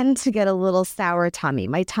tend to get a little sour tummy.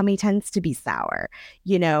 My tummy tends to be sour.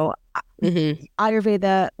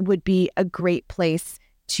 Ayurveda would be a great place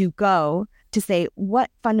to go to say,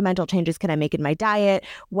 what fundamental changes can I make in my diet?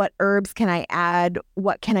 What herbs can I add?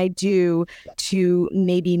 What can I do to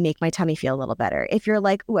maybe make my tummy feel a little better? If you're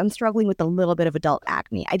like, I'm struggling with a little bit of adult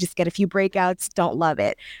acne, I just get a few breakouts, don't love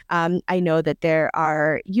it. I know that there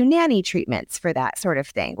are Unani treatments for that sort of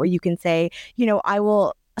thing, where you can say, I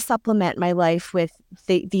will supplement my life with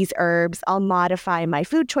these herbs. I'll modify my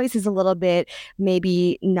food choices a little bit,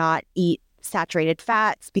 maybe not eat saturated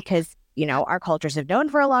fats, because our cultures have known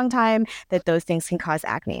for a long time that those things can cause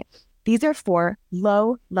acne. These are for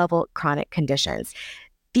low-level chronic conditions.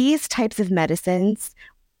 These types of medicines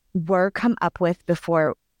were come up with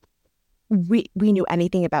before we knew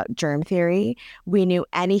anything about germ theory. We knew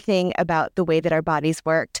anything about the way that our bodies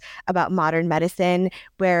worked, about modern medicine,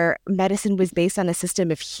 where medicine was based on a system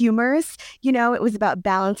of humors. It was about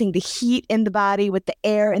balancing the heat in the body with the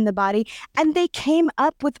air in the body. And they came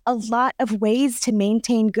up with a lot of ways to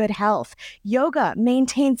maintain good health. Yoga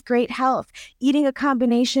maintains great health. Eating a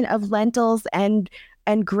combination of lentils and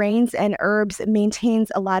grains and herbs maintains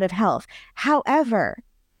a lot of health. However,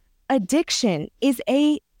 addiction is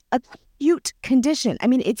a acute condition. I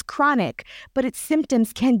mean, it's chronic, but its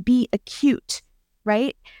symptoms can be acute,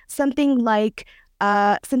 right? Something like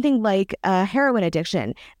heroin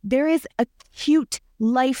addiction. There is acute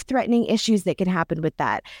life-threatening issues that can happen with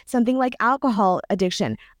that. Something like alcohol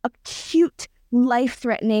addiction, acute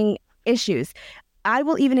life-threatening issues. I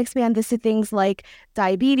will even expand this to things like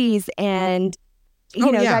diabetes and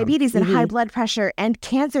diabetes and high blood pressure and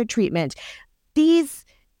cancer treatment. These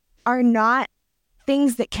are not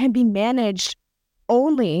things that can be managed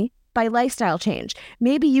only by lifestyle change.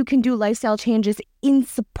 Maybe you can do lifestyle changes in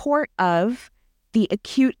support of the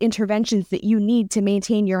acute interventions that you need to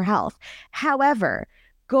maintain your health. However,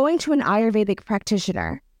 going to an Ayurvedic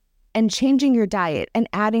practitioner and changing your diet and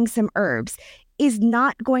adding some herbs is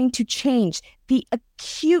not going to change the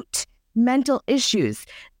acute mental issues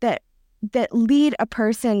that lead a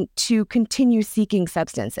person to continue seeking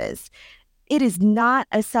substances. It is not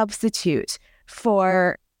a substitute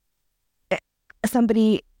for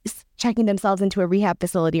somebody checking themselves into a rehab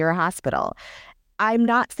facility or a hospital. I'm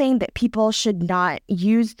not saying that people should not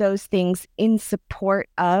use those things in support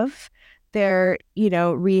of their,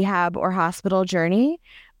 rehab or hospital journey,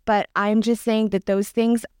 but I'm just saying that those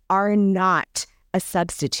things are not a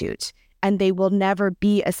substitute, and they will never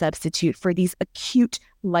be a substitute for these acute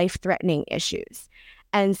life-threatening issues.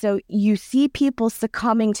 And so you see people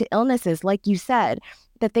succumbing to illnesses, like you said,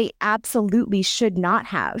 that they absolutely should not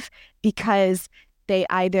have, because they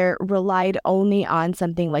either relied only on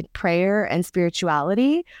something like prayer and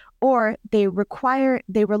spirituality, or they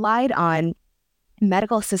relied on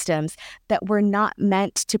medical systems that were not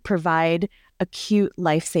meant to provide acute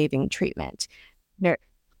life-saving treatment.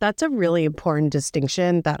 That's a really important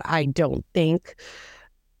distinction that I don't think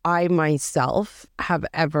I myself have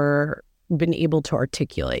ever been able to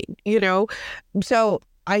articulate, So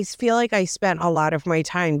I feel like I spent a lot of my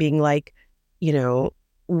time being like,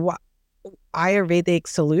 Ayurvedic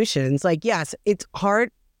solutions. Like, yes, it's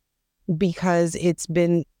hard because it's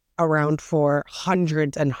been around for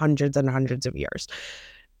hundreds and hundreds and hundreds of years.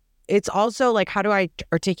 It's also like, how do I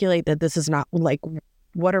articulate that this is not like,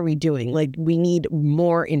 what are we doing? Like, we need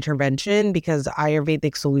more intervention because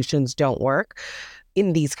Ayurvedic solutions don't work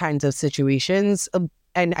in these kinds of situations.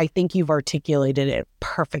 And I think you've articulated it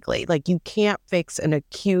perfectly. Like, you can't fix an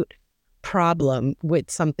acute problem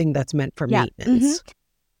with something that's meant for maintenance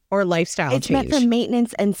or lifestyle change. It's meant for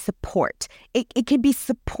maintenance and support. It can be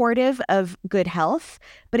supportive of good health,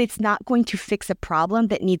 but it's not going to fix a problem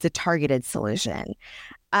that needs a targeted solution.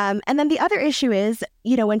 And then the other issue is,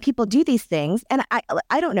 when people do these things, and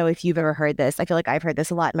I don't know if you've ever heard this. I feel like I've heard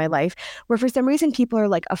this a lot in my life, where for some reason people are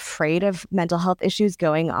like afraid of mental health issues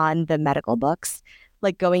going on the medical books,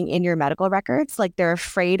 like going in your medical records. Like, they're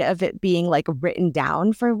afraid of it being like written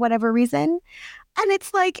down for whatever reason. And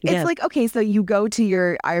it's like, okay, so you go to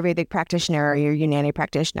your Ayurvedic practitioner or your Unani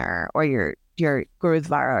practitioner or your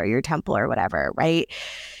Gurudwara or your temple or whatever, right?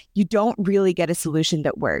 You don't really get a solution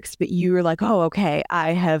that works, but you're like, oh, okay,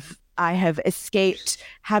 I have escaped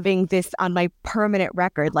having this on my permanent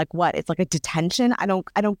record. Like, what? It's like a detention. I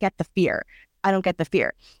don't get the fear.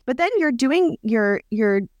 But then you're doing your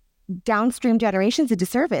downstream generations a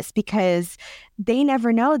disservice, because they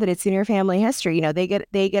never know that it's in your family history.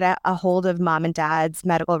 They get a hold of mom and dad's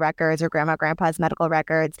medical records or grandpa's medical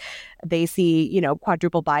records. They see,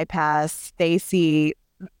 quadruple bypass. They see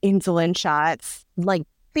insulin shots, like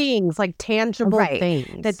things, like tangible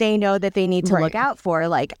things that they know that they need to look out for.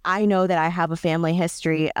 Like, I know that I have a family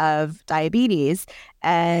history of diabetes,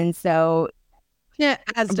 and so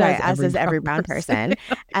as does every brown person.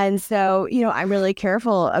 And so, I'm really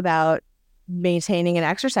careful about maintaining an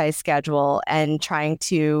exercise schedule and trying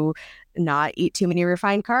to not eat too many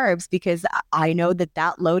refined carbs, because I know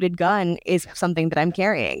that loaded gun is something that I'm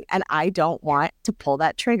carrying, and I don't want to pull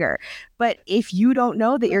that trigger. But if you don't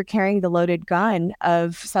know that you're carrying the loaded gun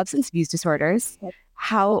of substance abuse disorders,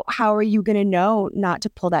 how are you going to know not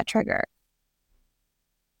to pull that trigger?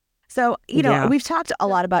 So, Yeah. we've talked a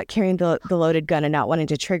lot about carrying the loaded gun and not wanting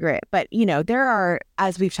to trigger it. But, there are,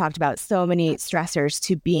 as we've talked about, so many stressors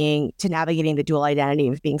to navigating the dual identity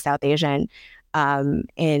of being South Asian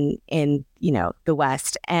in the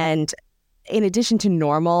West. And in addition to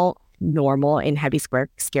normal in heavy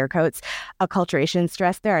scare quotes, acculturation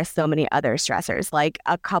stress, there are so many other stressors. Like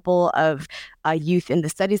a couple of youth in the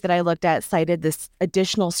studies that I looked at cited this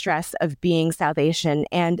additional stress of being South Asian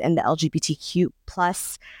and in the LGBTQ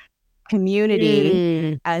plus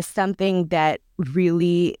community as something that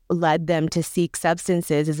really led them to seek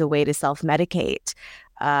substances as a way to self-medicate,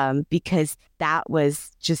 because that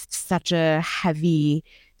was just such a heavy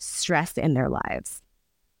stress in their lives.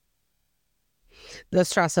 The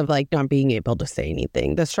stress of like not being able to say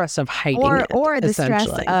anything, the stress of hiding it, or the stress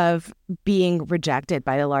of being rejected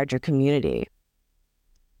by the larger community.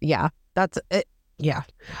 Yeah, that's it. Yeah,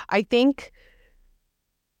 I think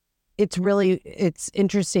it's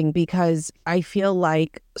interesting because I feel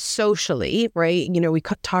like socially, right? We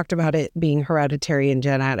talked about it being hereditary and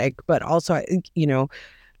genetic, but also,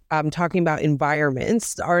 talking about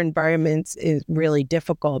environments. Our environments is really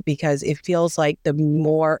difficult because it feels like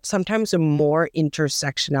sometimes the more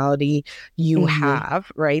intersectionality you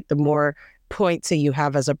have, right? The more points that you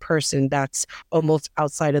have as a person that's almost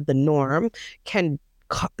outside of the norm can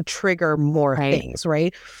trigger more things,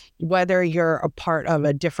 right? Whether you're a part of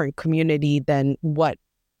a different community than what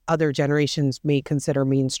other generations may consider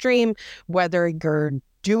mainstream, whether you're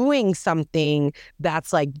doing something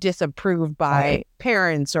that's like disapproved by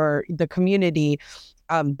parents or the community,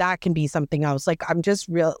 that can be something else. Like I'm just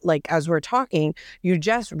as we're talking, you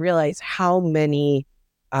just realize how many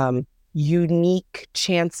unique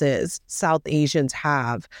chances South Asians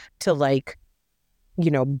have to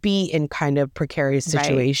be in kind of precarious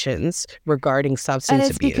situations regarding substance abuse.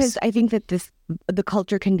 And it's because I think that the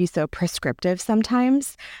culture can be so prescriptive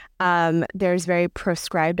sometimes. There's very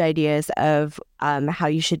prescribed ideas of how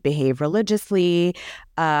you should behave religiously,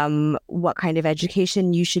 what kind of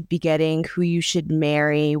education you should be getting, who you should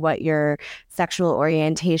marry, what your sexual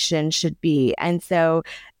orientation should be. And so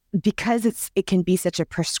because it can be such a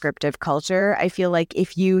prescriptive culture, I feel like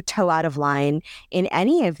if you toe out of line in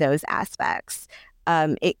any of those aspects,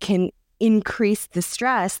 it can increase the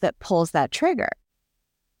stress that pulls that trigger.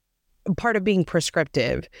 Part of being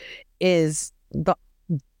prescriptive is the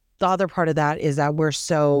other part of that is that we're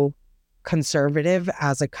so conservative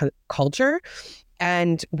as a culture,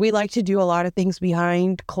 and we like to do a lot of things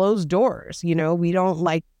behind closed doors. We don't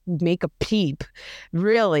like make a peep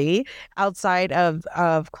really outside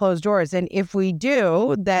of closed doors, and if we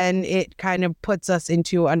do, then it kind of puts us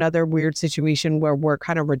into another weird situation where we're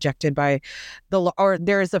kind of rejected by or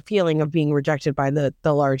there is a feeling of being rejected by the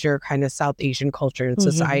larger kind of South Asian culture and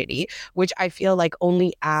society, which I feel like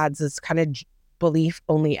only adds this kind of belief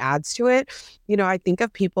only adds to it. I think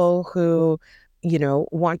of people who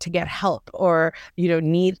want to get help or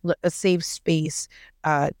need a safe space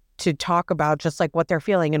to talk about just like what they're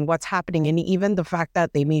feeling and what's happening, and even the fact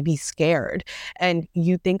that they may be scared. And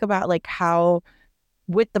you think about like how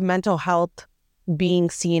with the mental health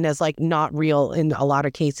being seen as like not real in a lot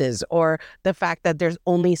of cases, or the fact that there's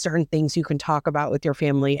only certain things you can talk about with your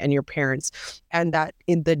family and your parents, and that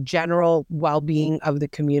in the general well-being of the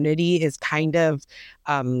community is kind of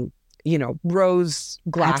rose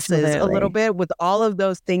glasses a little bit. With all of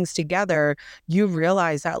those things together, you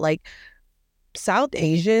realize that like South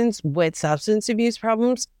Asians with substance abuse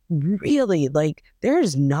problems, really, like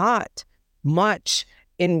there's not much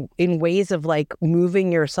in ways of like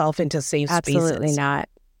moving yourself into safe spaces. Absolutely not.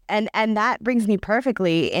 And that brings me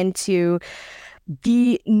perfectly into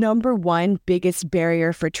the number one biggest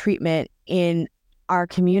barrier for treatment in our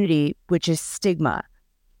community, which is stigma.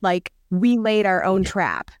 Like we laid our own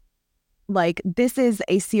trap. Like this is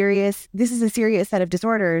a serious set of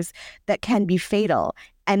disorders that can be fatal.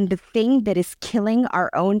 And the thing that is killing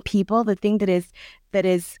our own people, the thing that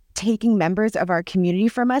is taking members of our community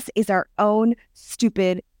from us is our own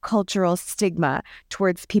stupid cultural stigma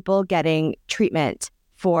towards people getting treatment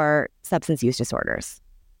for substance use disorders.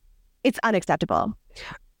 It's unacceptable.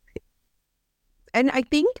 And I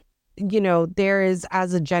think, there is,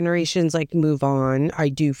 as the generations like move on, I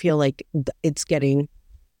do feel like it's getting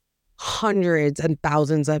hundreds and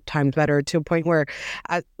thousands of times better, to a point where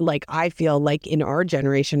I feel like in our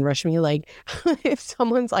generation, Rashmi, like if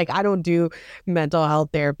someone's like, I don't do mental health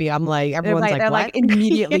therapy, I'm like, everyone's like, what? Like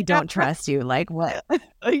immediately don't trust you. Like what?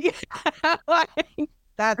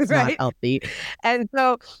 That's not healthy. And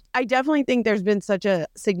so I definitely think there's been such a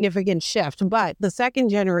significant shift, but the second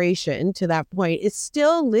generation to that point is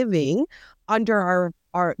still living under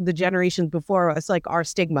the generations before us, like our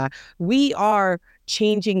stigma. We are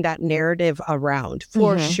changing that narrative around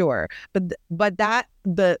for sure. But that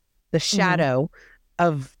the shadow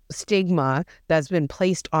of stigma that's been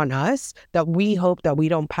placed on us that we hope that we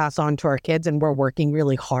don't pass on to our kids, and we're working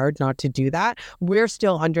really hard not to do that, we're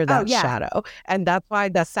still under that shadow. And that's why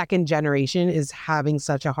the second generation is having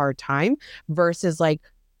such a hard time versus like,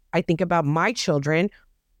 I think about my children.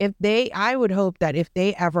 I would hope that if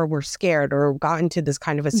they ever were scared or got into this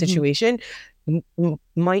kind of a situation,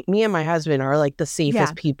 me and my husband are like the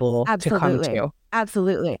safest people to come to.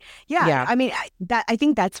 Absolutely. Yeah. I mean, I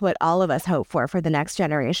think that's what all of us hope for the next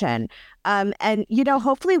generation. And,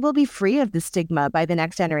 hopefully we'll be free of the stigma by the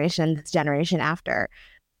next generation, this generation after.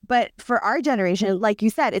 But for our generation, like you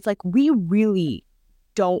said, it's like we really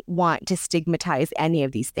don't want to stigmatize any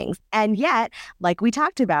of these things. And yet, like we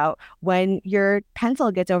talked about, when your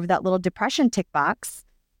pencil gets over that little depression tick box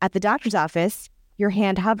at the doctor's office, your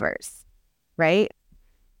hand hovers, right?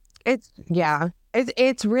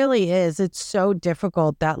 It really is. It's so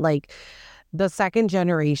difficult that like the second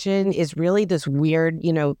generation is really this weird,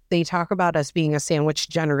 they talk about us being a sandwich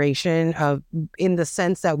generation in the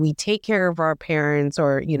sense that we take care of our parents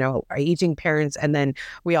or, our aging parents. And then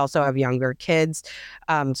we also have younger kids.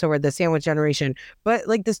 So we're the sandwich generation. But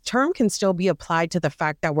like this term can still be applied to the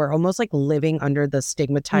fact that we're almost like living under the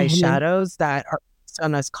stigmatized shadows that are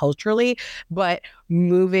on us culturally, but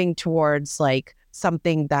moving towards like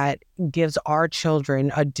something that gives our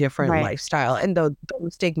children a different lifestyle, and those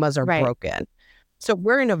stigmas are broken. So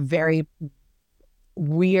we're in a very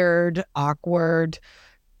weird, awkward,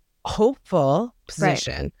 hopeful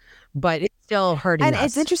position, but it's still hurting us. And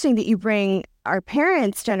it's interesting that you bring our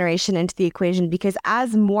parents' generation into the equation, because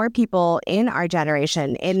as more people in our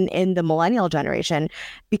generation, in the millennial generation,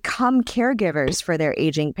 become caregivers for their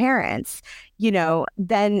aging parents,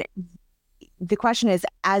 then the question is,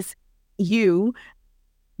 as you,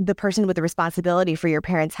 the person with the responsibility for your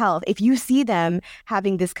parents' health, if you see them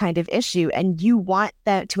having this kind of issue and you want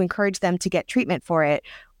them to encourage them to get treatment for it,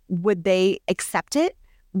 would they accept it?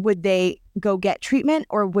 Would they go get treatment,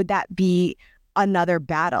 or would that be another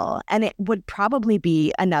battle? And it would probably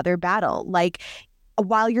be another battle. Like,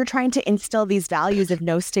 while you're trying to instill these values of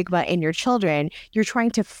no stigma in your children, you're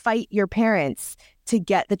trying to fight your parents to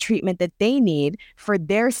get the treatment that they need for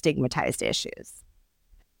their stigmatized issues.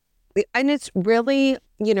 And it's really,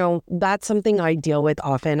 that's something I deal with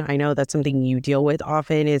often. I know that's something you deal with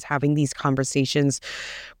often, is having these conversations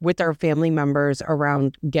with our family members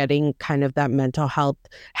around getting kind of that mental health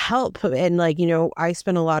help. And like, I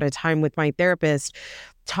spend a lot of time with my therapist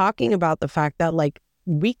talking about the fact that like,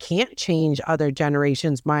 we can't change other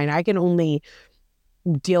generations' mind. I can only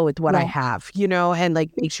deal with what I have, and like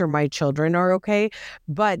make sure my children are okay.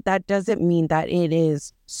 But that doesn't mean that it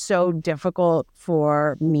is so difficult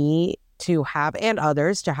for me to have, and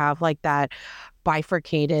others to have, like that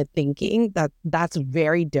bifurcated thinking. That's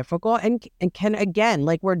very difficult and can, again,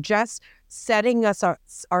 like, we're just setting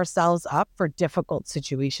ourselves up for difficult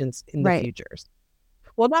situations in the futures.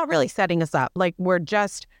 Well, not really setting us up, like we're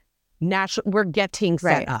just we're getting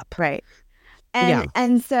set up. Right.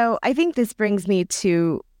 And so I think this brings me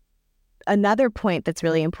to another point that's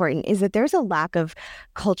really important, is that there's a lack of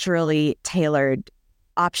culturally tailored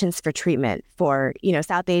options for treatment for,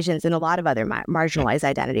 South Asians and a lot of other marginalized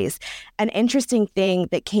identities. An interesting thing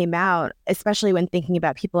that came out, especially when thinking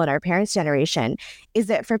about people in our parents' generation, is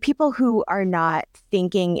that for people who are not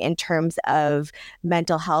thinking in terms of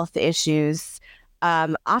mental health issues,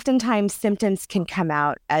 oftentimes symptoms can come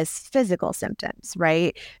out as physical symptoms,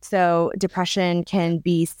 right? So depression can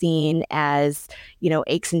be seen as,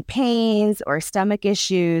 aches and pains, or stomach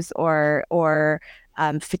issues, or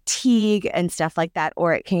fatigue and stuff like that.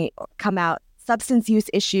 Or it can come out substance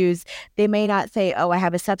use issues. They may not say, oh, I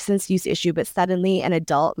have a substance use issue, but suddenly an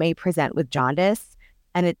adult may present with jaundice.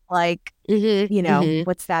 And it's like,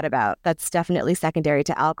 what's that about? That's definitely secondary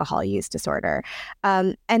to alcohol use disorder.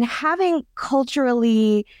 And having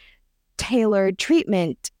culturally tailored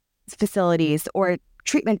treatment facilities or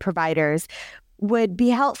treatment providers would be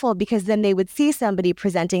helpful, because then they would see somebody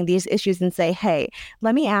presenting these issues and say, hey,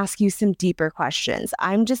 let me ask you some deeper questions.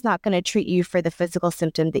 I'm just not going to treat you for the physical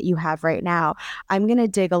symptom that you have right now. I'm going to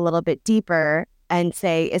dig a little bit deeper and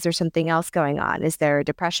say, is there something else going on? Is there a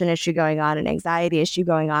depression issue going on, an anxiety issue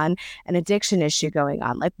going on, an addiction issue going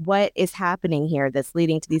on? Like, what is happening here that's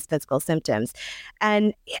leading to these physical symptoms?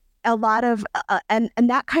 And a lot of, and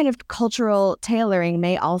that kind of cultural tailoring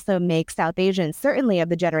may also make South Asians, certainly of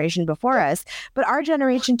the generation before us, but our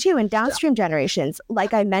generation too, and downstream generations,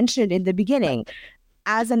 like I mentioned in the beginning,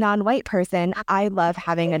 as a non-white person, I love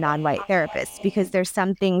having a non-white therapist because there's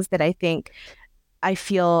some things that I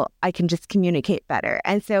feel I can just communicate better.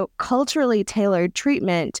 And so culturally tailored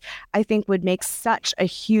treatment, I think, would make such a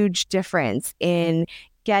huge difference in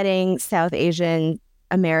getting South Asian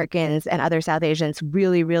Americans and other South Asians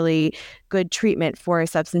really, really good treatment for a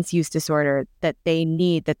substance use disorder that they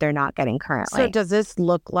need that they're not getting currently. So does this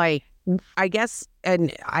look like, I guess,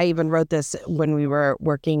 and I even wrote this when we were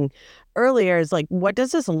working earlier, is like, what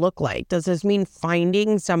does this look like? Does this mean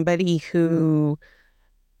finding somebody who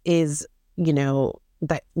is,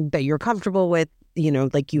 that you're comfortable with,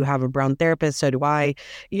 like you have a brown therapist, so do I,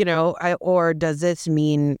 or does this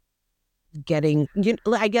mean getting,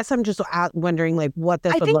 I guess I'm just wondering like what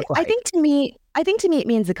this would look like. I think to me it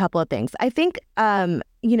means a couple of things. I think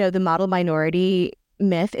the model minority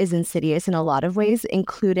myth is insidious in a lot of ways,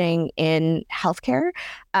 including in healthcare.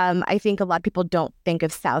 I think a lot of people don't think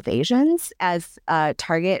of South Asians as a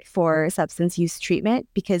target for substance use treatment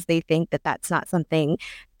because they think that that's not something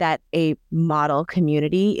that a model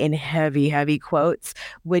community, in heavy, heavy quotes,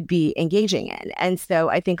 would be engaging in. And so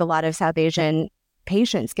I think a lot of South Asian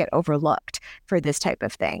patients get overlooked for this type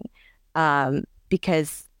of thing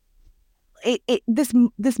because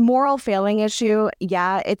this moral failing issue,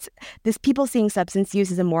 it's this people seeing substance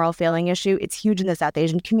use as a moral failing issue. It's huge in the South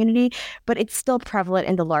Asian community, but it's still prevalent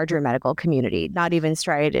in the larger medical community, not even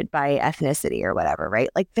striated by ethnicity or whatever, right?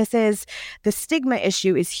 Like the stigma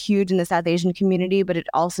issue is huge in the South Asian community, but it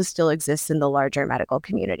also still exists in the larger medical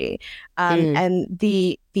community. And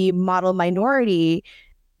the model minority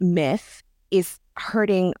myth is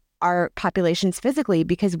hurting our populations physically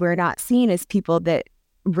because we're not seen as people that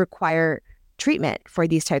require treatment for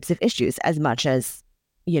these types of issues as much as,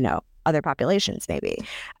 other populations maybe.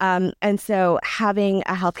 And so having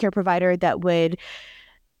a healthcare provider that would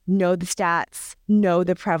know the stats, know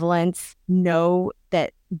the prevalence, know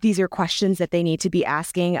that these are questions that they need to be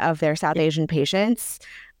asking of their South Asian patients,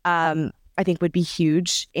 I think would be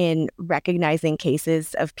huge in recognizing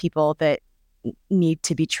cases of people that need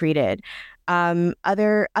to be treated.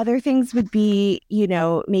 Other things would be,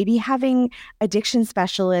 maybe having addiction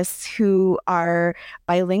specialists who are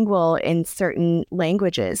bilingual in certain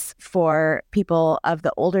languages for people of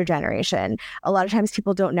the older generation. A lot of times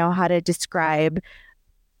people don't know how to describe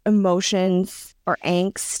emotions or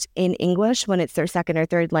angst in English when it's their second or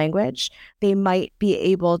third language. They might be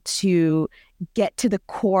able to get to the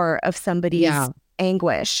core of somebody's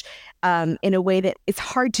anguish in a way that it's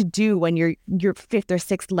hard to do when your fifth or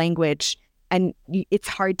sixth language, and it's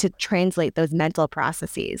hard to translate those mental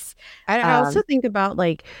processes. I also think about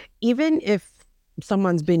like, even if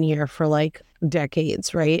someone's been here for like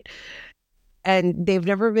decades, right? And they've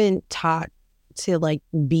never been taught to like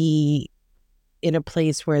be in a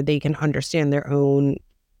place where they can understand their own,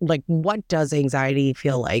 like, what does anxiety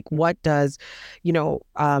feel like? What does,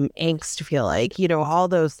 angst feel like? All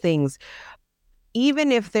those things.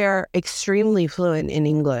 Even if they're extremely fluent in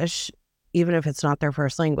English, even if it's not their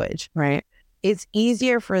first language, right? It's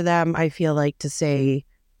easier for them, I feel like, to say,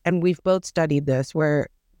 and we've both studied this, where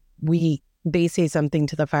they say something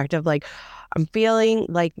to the fact of like, I'm feeling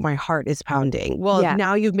like my heart is pounding. Well,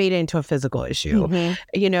 now you've made it into a physical issue,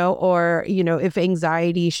 or, if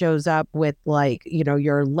anxiety shows up with like,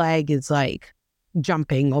 your leg is like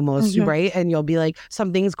jumping almost, right? And you'll be like,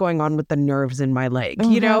 something's going on with the nerves in my leg,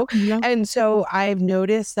 And so I've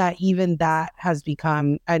noticed that even that has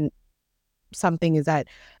become, and something is that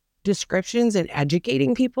descriptions and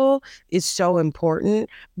educating people is so important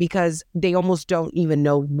because they almost don't even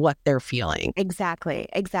know what they're feeling. Exactly.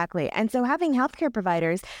 And so having healthcare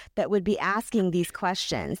providers that would be asking these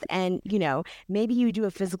questions, and, maybe you do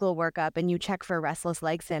a physical workup and you check for restless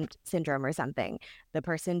leg syndrome or something. The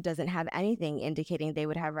person doesn't have anything indicating they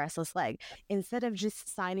would have restless leg. Instead of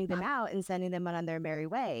just signing them out and sending them on their merry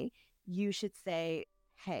way, you should say,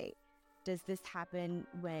 hey, does this happen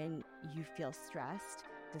when you feel stressed?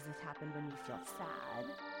 Does this happen when you feel sad?